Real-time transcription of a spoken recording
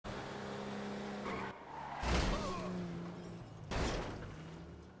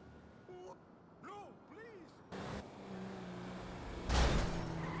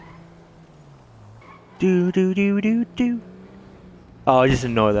Do do do do do. Oh, just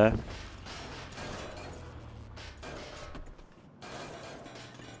ignore that.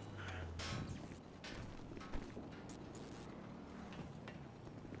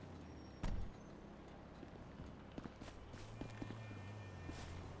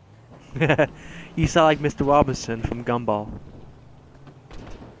 You sound like Mr. Robinson from Gumball.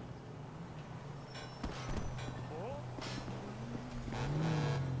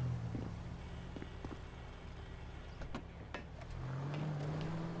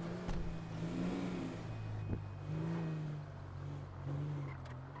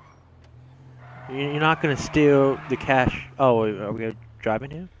 You're not gonna steal the cash. Oh, are we gonna drive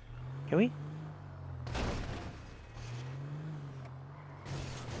in here? Can we?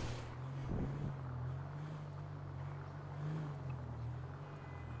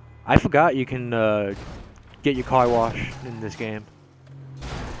 I forgot you can get your car washed in this game.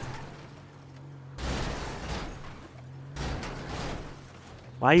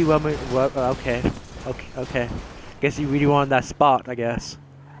 Why are you rubbing? Okay, okay. Guess you really wanted that spot, I guess.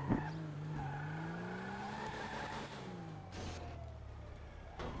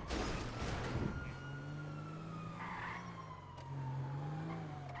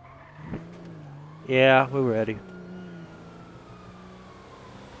 Yeah, we're ready.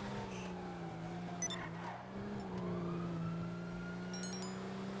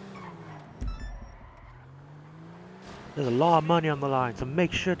 There's a lot of money on the line, so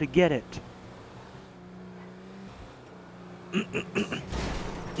make sure to get it.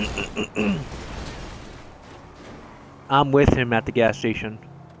 I'm with him at the gas station.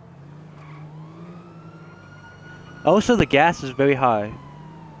 Also, the gas is very high.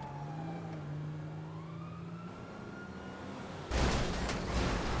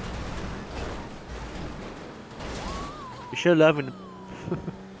 You should love it.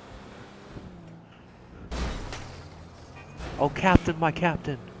 Oh, Captain, my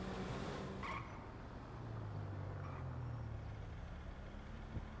Captain.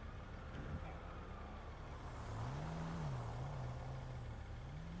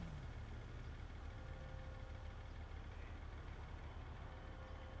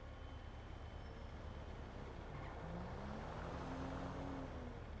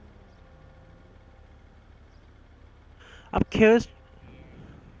 I'm curious.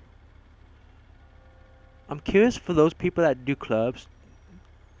 I'm curious for those people that do clubs.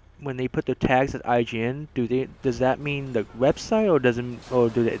 When they put their tags at IGN, does that mean the website or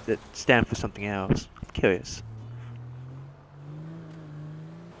do they stand for something else? I'm curious.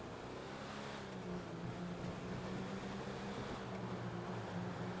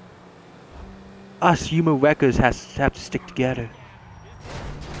 Us human records have to stick together.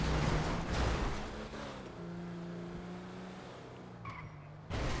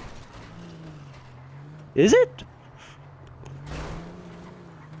 Is it?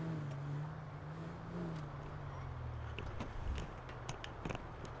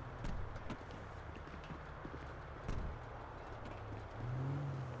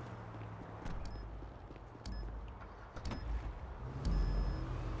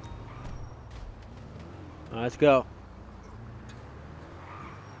 Let's go.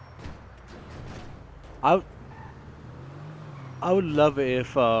 I would love it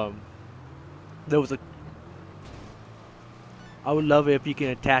if there was a. I would love it if you can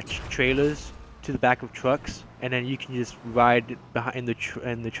attach trailers to the back of trucks, and then you can just ride behind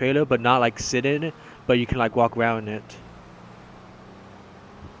in the trailer, but not like sit in it, but you can like walk around in it.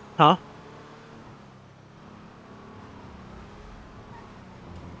 Huh?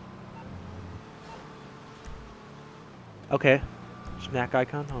 Okay. Snack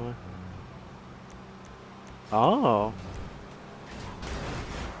icon. Hold on. Oh.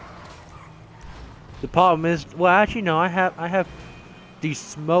 The problem is, well, actually, no. I have these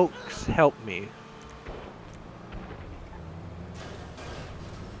smokes help me.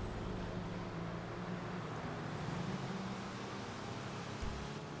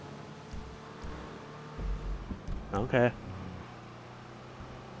 Okay.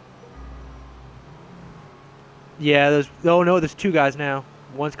 Yeah, oh no, there's two guys now.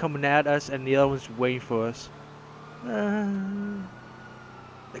 One's coming at us, and the other one's waiting for us. They're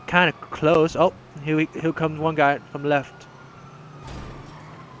kind of close. Oh, here comes one guy from the left.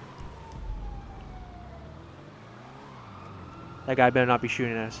 That guy better not be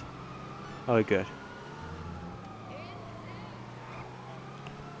shooting at us. Oh, good.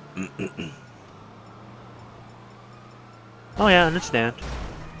 Oh yeah, I understand.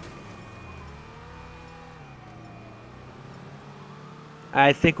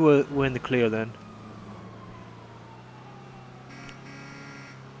 I think we're in the clear then.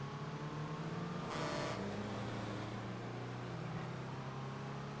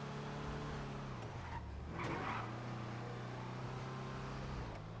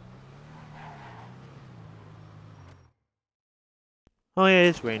 Oh yeah,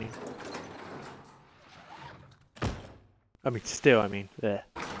 it's raining. I mean, still, I mean, yeah.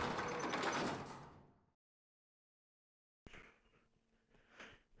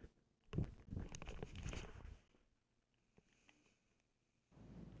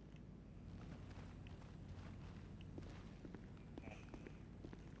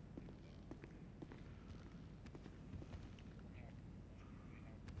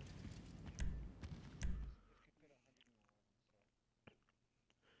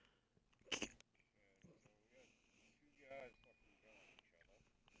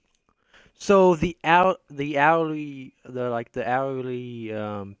 So the hourly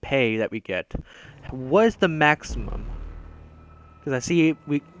pay that we get, what is the maximum? Because I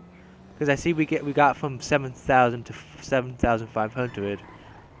see we got from 7,000 to 7,500.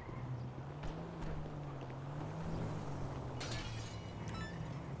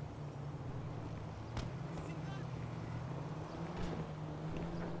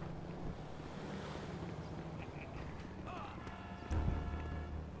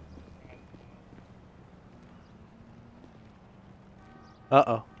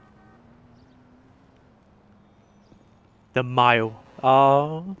 Uh-oh. The mile.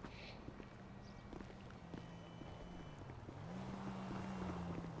 Oh.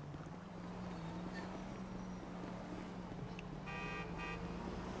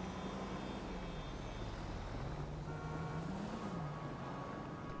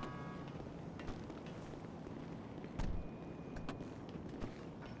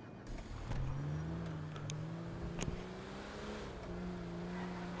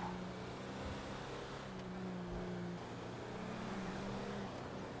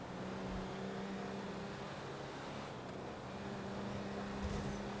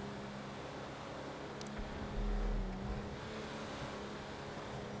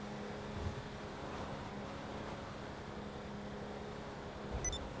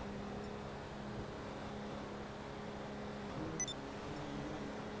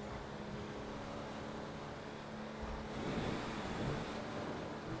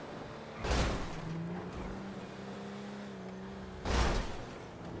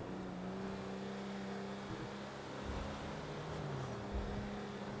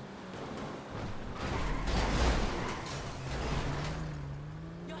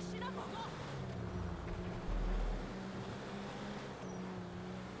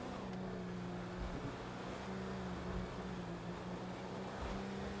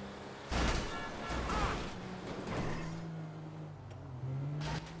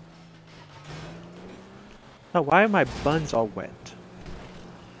 Oh, why are my buns all wet?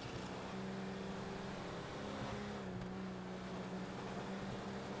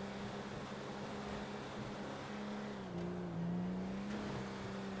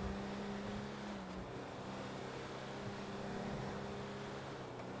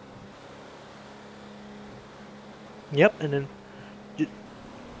 Yep, and then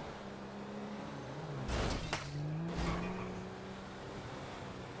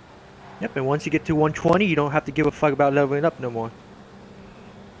yep, and once you get to 120, you don't have to give a fuck about leveling up no more.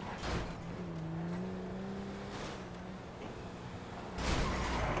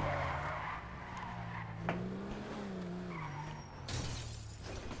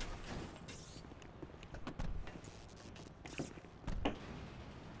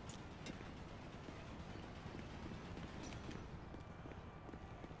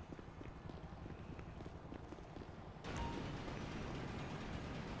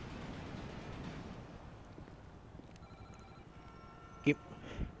 Give,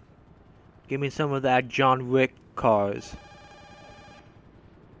 give me some of that John Wick cars.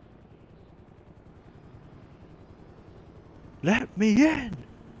 Let me in!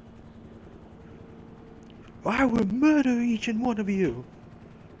 Or I will murder each and one of you!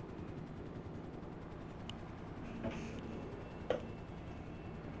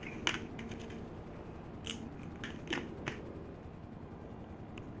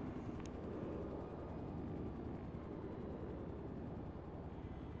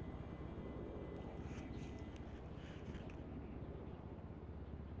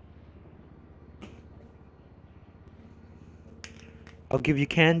 I'll give you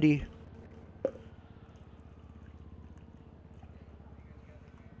candy.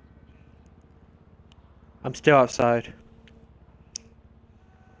 I'm still outside.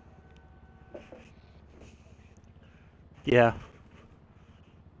 Yeah.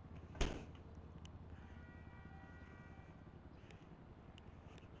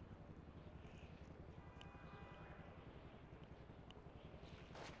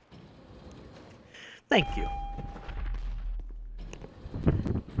 Thank you.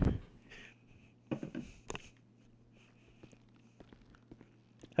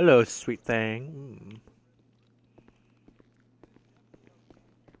 Hello, sweet thing.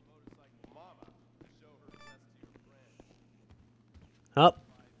 Up.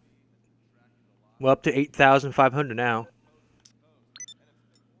 Well, up to 8,500 now.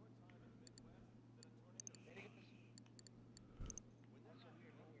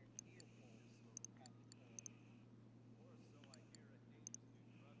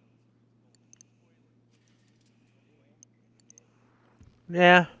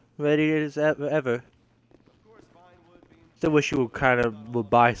 Yeah, ready as ever. Still wish you would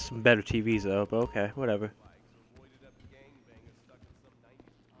buy some better TVs though, but okay, whatever.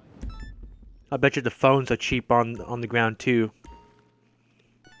 I bet you the phones are cheap on the ground too.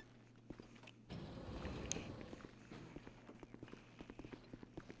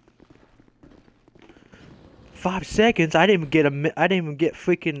 5 seconds? I didn't even get I didn't even get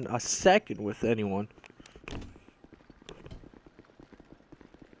freaking a second with anyone.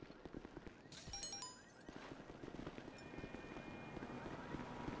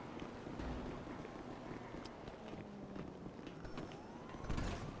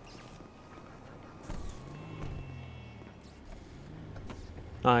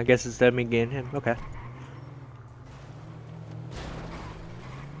 I guess it's them again. Him. Okay.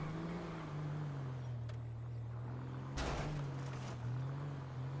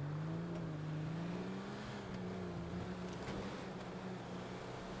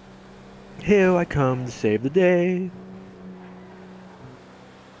 Here I come to save the day.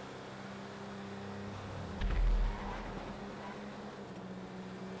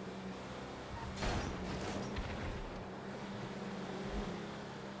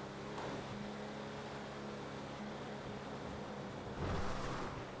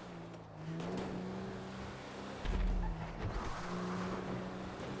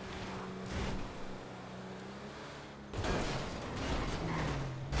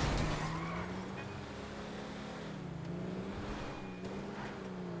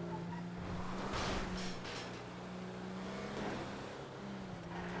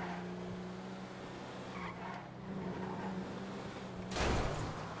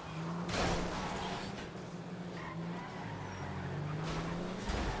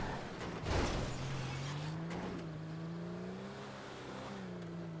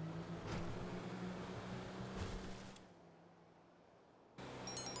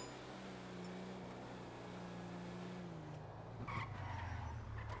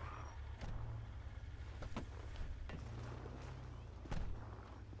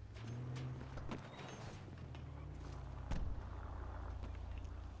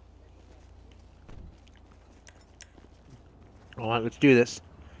 Alright, let's do this.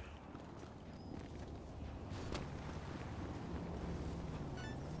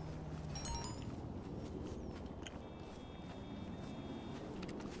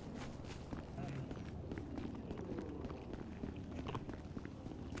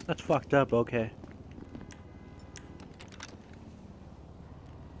 That's fucked up, okay.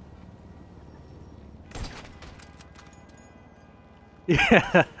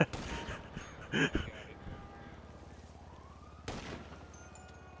 Yeah.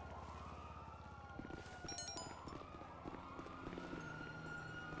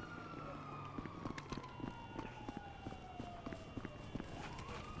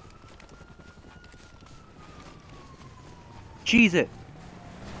 Cheese it.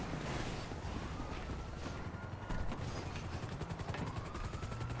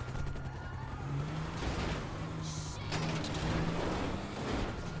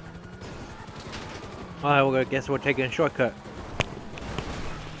 Alright, well, I guess we're taking a shortcut.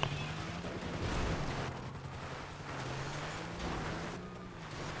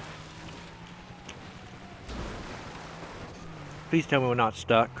 Please tell me we're not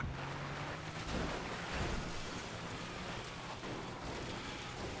stuck.